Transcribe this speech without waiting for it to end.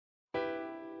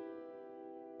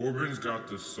Corbin's got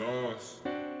the sauce.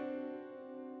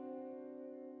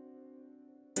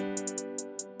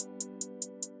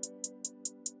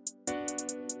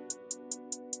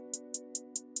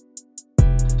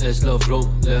 Ich lauf rum,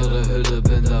 leere Hülle,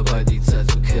 bin dabei, die Zeit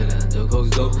zu killen. Du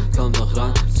guckst so, komm doch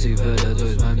ran, zieh Welle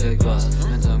durch mein Blick, was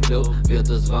hinterm Klo wird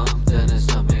es warm, denn ich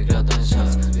schnapp mir grad ein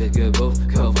Schatz. Wird gebufft,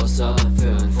 kauf was ab,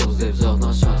 für Infos gibt's auch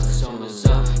noch Schatz. Schon ist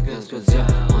da, ganz kurz ja,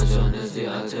 und schon ist die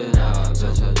alte da.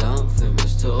 Welcher Dampf für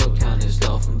mich tot, kann ich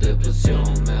laufen, Depression.